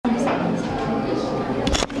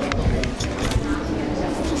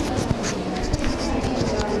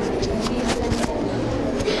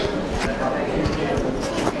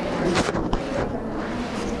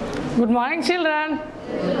morning, children.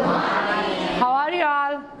 Good morning. How are you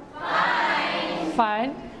all? Fine.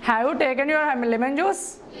 Fine. Have you taken your lemon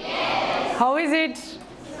juice? Yes. How is it?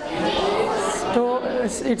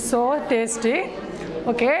 It's so tasty.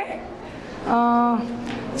 Okay.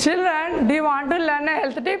 Children, do you want to learn a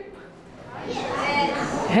health tip?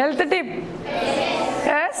 Yes. Health tip?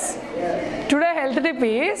 Yes. Today health tip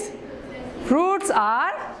is fruits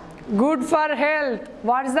are good for health.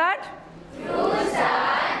 What is that? Fruits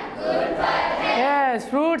are good for health. Yes,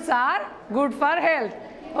 fruits are good for health.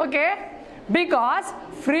 Okay. Because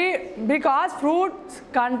fruits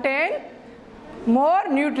contain more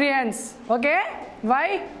nutrients. Okay.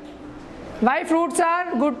 Why fruits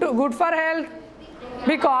are good for health?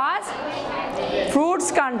 Because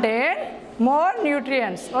fruits contain more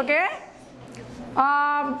nutrients. Okay.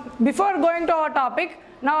 Before going to our topic,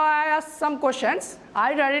 now I ask some questions.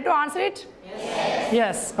 Are you ready to answer it? Yes.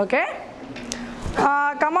 Yes. Okay.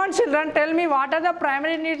 Come on, children. Tell me, what are the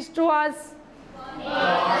primary needs to us?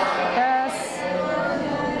 Yes.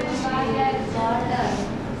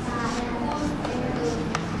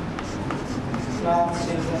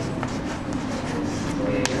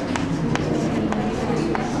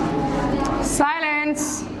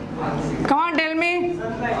 Silence. Come on, tell me.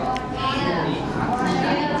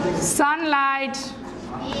 Sunlight.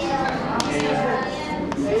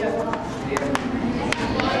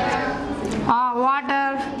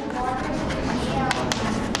 Water.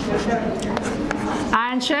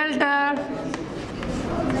 And shelter.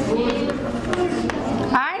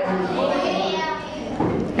 And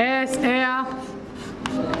yes, air.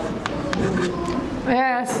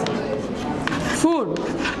 Yes, food.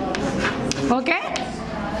 Okay.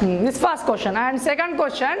 This first question. And second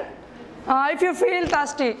question, if you feel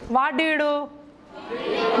thirsty, what do?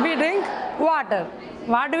 We drink water.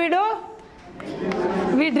 What do?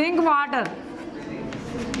 We drink water.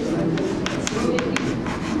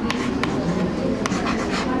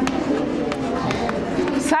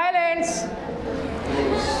 Silence.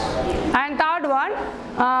 And third one,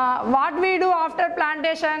 what we do after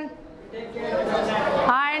plantation?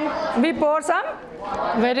 And we pour some?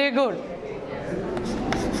 Very good.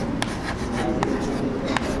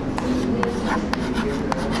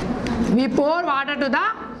 We pour water to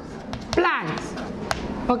the plants.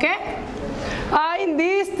 Okay? In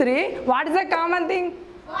these three, what is the common thing?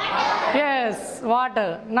 Water. Yes,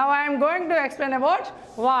 water. Now I am going to explain about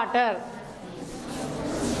water.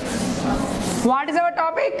 What is our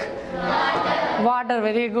topic? Water. Water,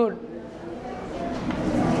 very good.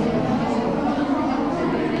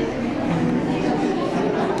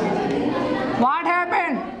 What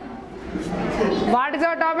happened? What is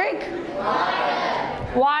our topic?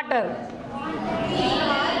 Water.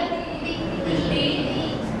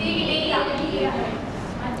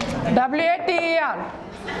 W-A-T-E-R.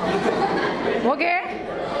 Okay?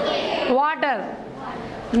 Water.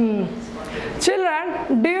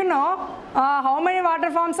 Children, do you know how many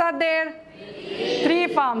water forms are there? Three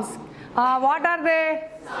forms. What are they?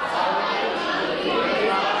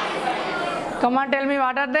 Come on, tell me,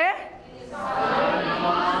 what are they?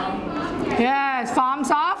 Yes, forms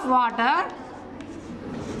of water.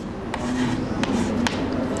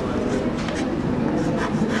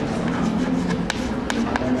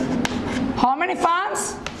 How many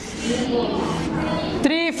forms?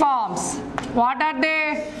 Three forms. What are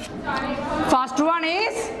they? First one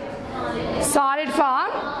is solid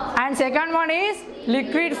form, and second one is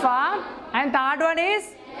liquid form, and third one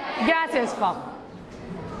is gaseous form.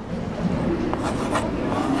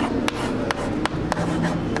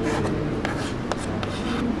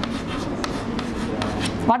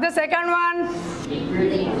 What's the second one?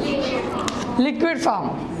 Liquid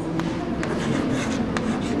form.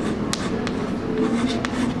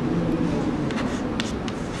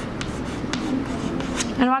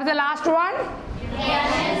 And what is the last one?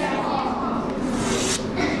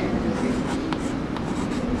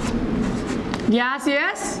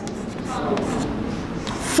 Gaseous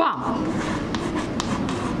form.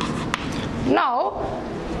 Now,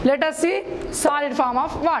 let us see solid form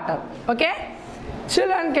of water. Okay?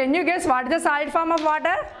 Children, can you guess what is the solid form of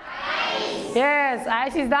water? Ice. Yes,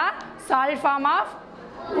 ice is the solid form of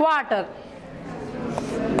water.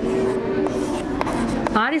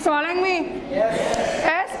 Are you following me?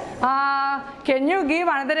 Yes. Can you give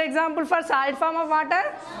another example for solid form of water?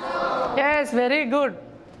 Snow. Yes, very good.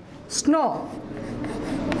 Snow.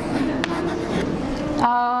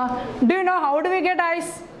 Do you know how do we get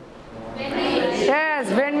ice?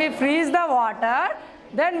 Yes, when we freeze the water,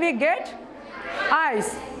 then we get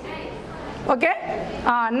ice. Okay.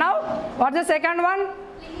 Now, what's the second one?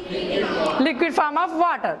 Liquid form of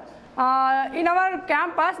water. in our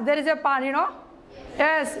campus there is a pond, you know.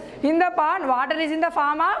 Yes, in the pond water is in the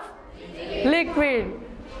form of liquid.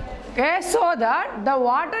 Okay, so that the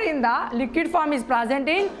water in the liquid form is present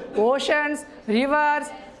in oceans, rivers,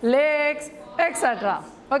 lakes, etc.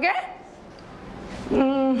 Okay.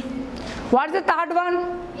 What is the third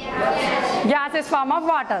one? Gaseous form of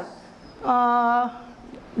water.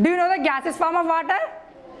 Do you know the gaseous form of water?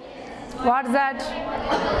 What's that?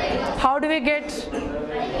 How do we get?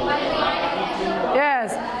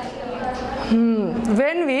 Yes.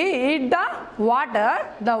 When we heat the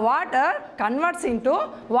water converts into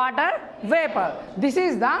water vapor. This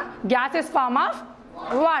is the gaseous form of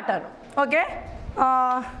water. Okay.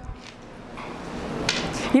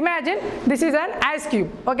 Imagine this is an ice cube.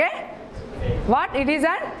 Okay. What? It is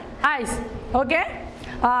an ice. Okay.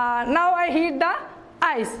 Now I heat the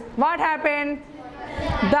ice. What happened?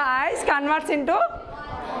 The ice converts into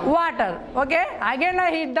water. Okay. Again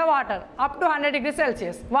I heat the water up to 100 degrees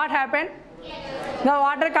Celsius. What happened? The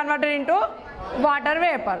water converted into water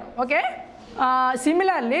vapor. Okay.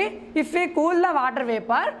 Similarly, if we cool the water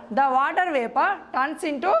vapor turns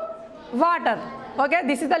into water. Okay.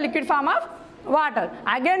 This is the liquid form of water.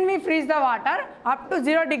 Again we freeze the water up to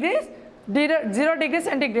 0 degrees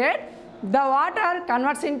centigrade. The water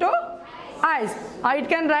converts into ice. It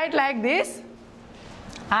can write like this: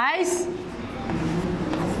 ice.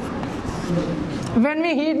 When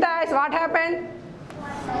we heat the ice, what happened?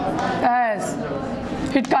 Yes,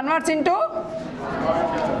 it converts into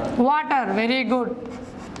water. Very good.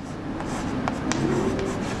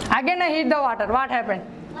 Again I heat the water. What happened?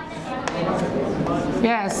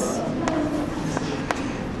 Yes.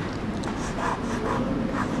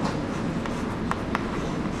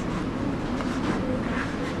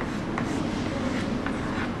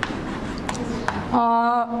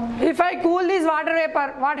 If I cool this water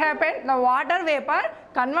vapor, what happened? The water vapor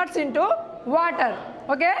converts into water.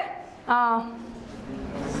 Okay.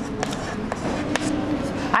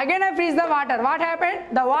 Again I freeze the water. What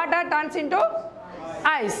happened? The water turns into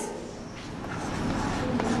ice.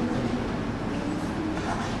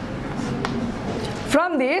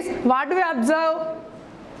 From this, what do we observe?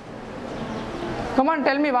 Come on,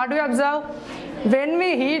 tell me, what do we observe? When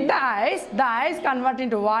we heat the ice converts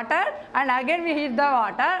into water, and again we heat the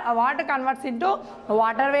water converts into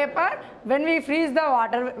water vapor. When we freeze the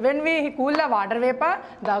water, when we cool the water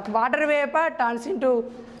vapor turns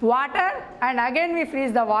into water, and again we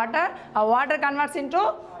freeze the water converts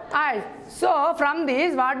into ice. So from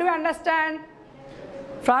this, what do we understand?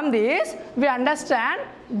 From this, we understand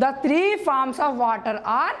the three forms of water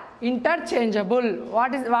are interchangeable.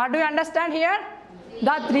 What do you understand here?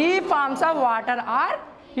 The three forms of water are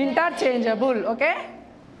interchangeable. Okay.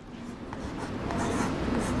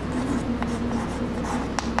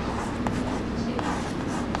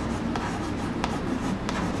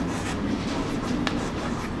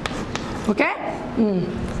 Okay.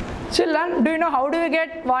 Children, do you know how do we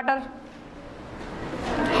get water?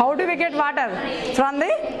 How do we get water? From the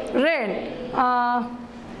rain.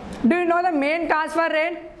 Do you know the main cause for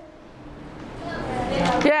rain?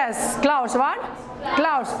 Yes, clouds. What?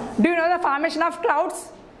 Clouds. Do you know the formation of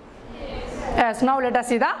clouds? Yes, now let us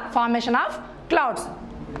see the formation of clouds.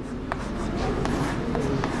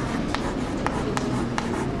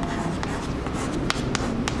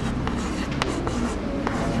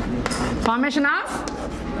 Formation of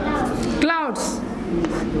clouds.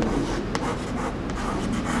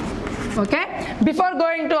 Okay. Before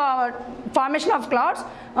going to our formation of clouds,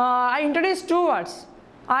 I introduced two words.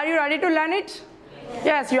 Are you ready to learn it?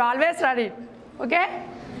 Yes, you always ready. Okay.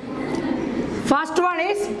 First one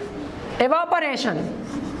is evaporation.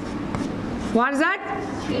 What is that?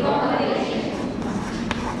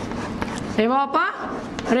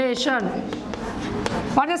 Evaporation.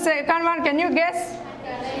 What is the second one? Can you guess?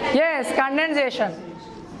 Yes, condensation.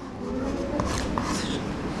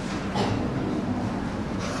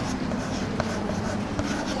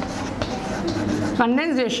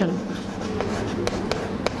 Condensation.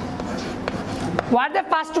 What is the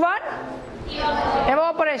first one?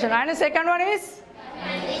 Evaporation. And the second one is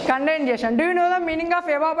condensation. Do you know the meaning of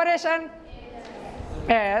evaporation?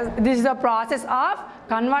 Yes, this is the process of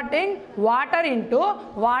converting water into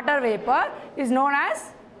water vapor is known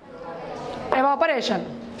as evaporation.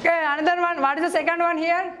 Okay, another one. What is the second one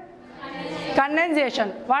here? Condensation.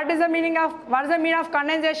 What is the meaning of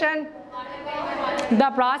condensation?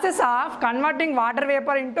 The process of converting water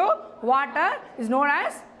vapor into water is known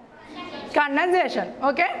as condensation.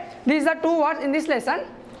 Okay, these are two words in this lesson.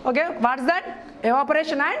 Okay, what is that?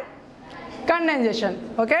 Evaporation and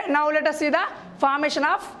condensation. Okay, now let us see the formation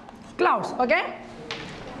of clouds. Okay,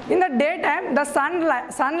 In the daytime, the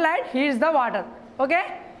sunlight heats the water. Okay?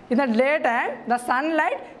 In the daytime, the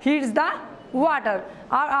sunlight heats the water.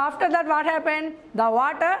 After that, what happened? The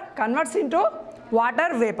water converts into water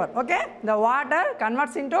vapor. Okay? The water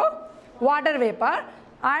converts into water vapor,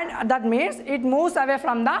 and that means it moves away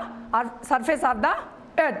from the surface of the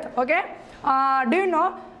earth. Okay? Do you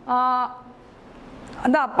know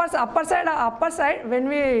the upper side, when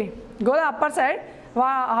we go the upper side,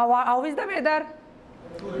 how is the weather?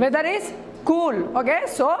 Weather is cool. Okay,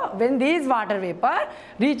 so when these water vapor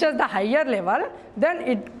reaches the higher level, then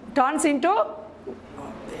it turns into,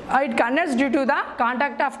 it condenses due to the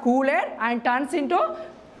contact of cool air and turns into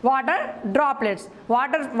water droplets.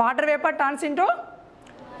 Water vapor turns into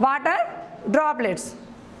water droplets.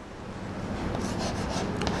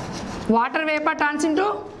 Water vapor turns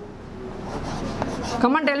into,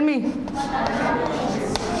 come on, tell me,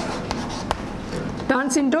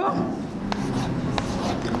 turns into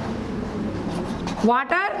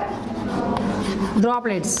water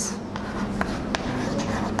droplets.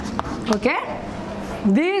 Okay,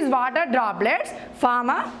 these water droplets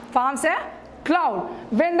forms a cloud.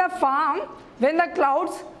 When the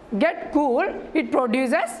clouds get cool, it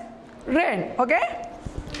produces rain. Okay,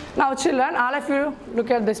 now children, all of you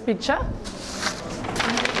look at this picture.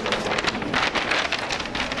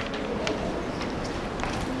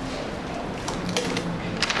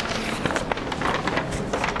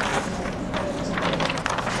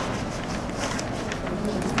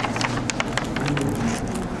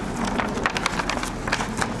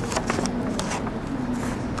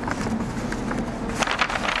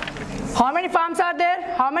 How many forms are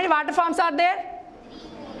there? How many water forms are there?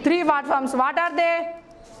 3 water forms. What are they?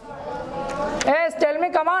 Yes, tell me,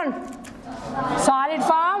 come on. Solid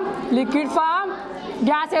form, liquid form,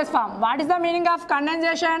 gaseous form. What is the meaning of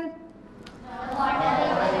condensation?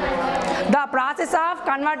 The process of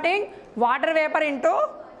converting water vapor into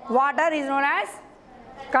water is known as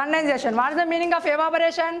condensation. What is the meaning of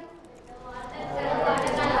evaporation?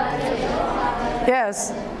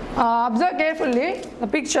 Yes. Observe carefully the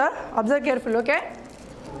picture. Observe carefully, okay?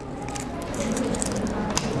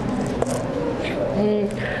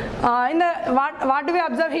 What do we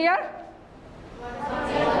observe here?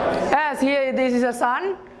 Yes, here this is a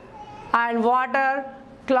sun and water,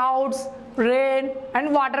 clouds, rain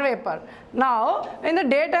and water vapor. Now, in the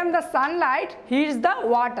daytime, the sunlight heats the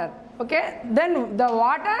water. Okay, then the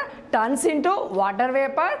water turns into water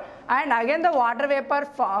vapor, and again the water vapor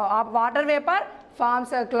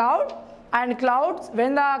forms a cloud, and clouds,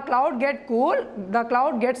 when the cloud gets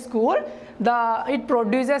cool, it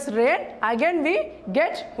produces rain. Again we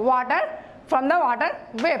get water from the water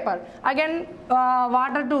vapor. Again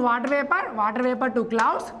water to water vapor to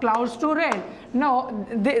clouds, clouds to rain. Now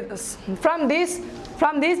from this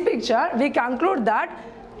picture we conclude that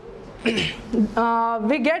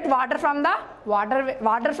we get water from the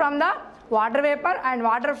water vapor, and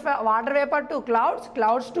water vapor to clouds,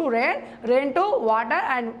 clouds to rain, rain to water,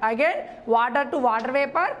 and again water to water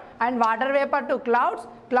vapor, and water vapor to clouds,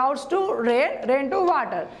 clouds to rain, rain to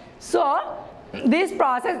water. So this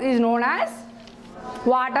process is known as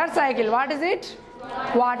water cycle. What is it?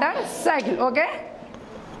 Water cycle. Okay.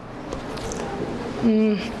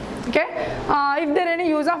 Okay. If there any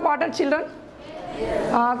use of water, children?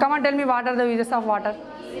 Come on, tell me, what are the uses of water?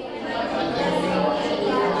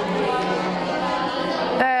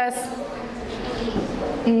 Yes.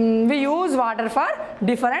 We use water for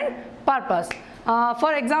different purpose.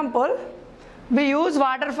 For example, we use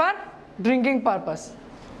water for drinking purpose.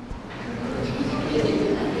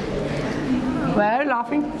 Why are you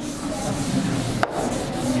laughing?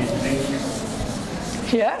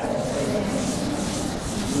 Here.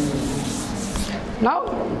 Now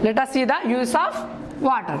let us see the use of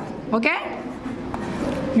water. Okay?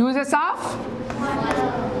 Uses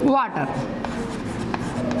of water.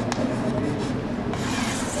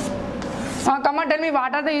 Come on, tell me,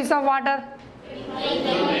 what are the uses of water?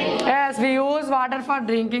 Yes, we use water for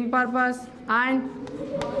drinking purpose, and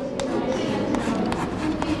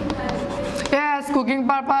yes, cooking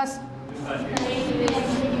purpose.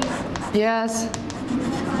 Yes.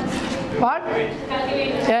 What?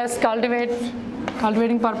 Yes,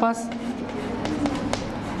 cultivating purpose.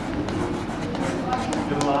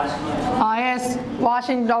 Yes,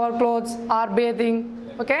 washing our clothes or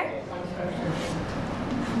bathing. Okay.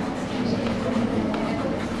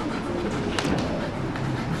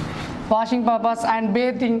 Washing purpose and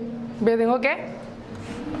bathing. Okay.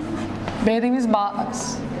 Bathing is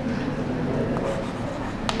baths.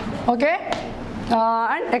 Okay.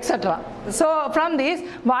 And etc. So from this,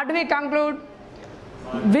 what do we conclude?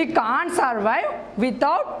 We can't survive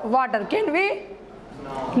without water. Can we?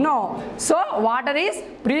 No. So water is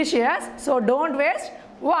precious. So don't waste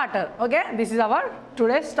water. Okay. This is our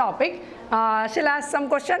today's topic. Shall I ask some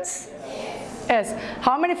questions? Yes.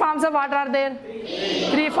 How many forms of water are there?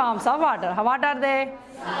 Three forms of water. What are they?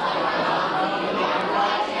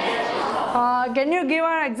 Can you give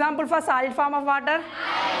an example for solid form of water?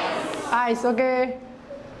 Ice. Okay.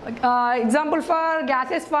 Example for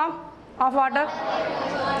gaseous form of water?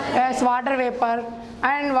 Yes, water vapor.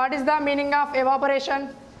 And what is the meaning of evaporation?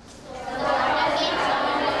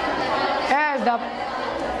 Yes,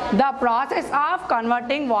 the process of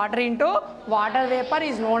converting water into water vapor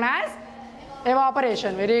is known as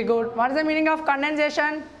evaporation. Very good. What is the meaning of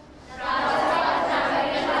condensation?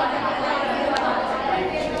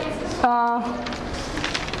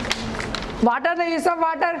 What are the use of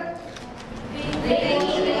water?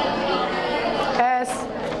 Yes.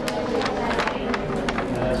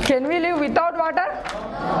 Can we live without water?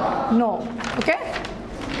 No. Okay.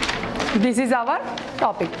 This is our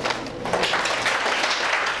topic.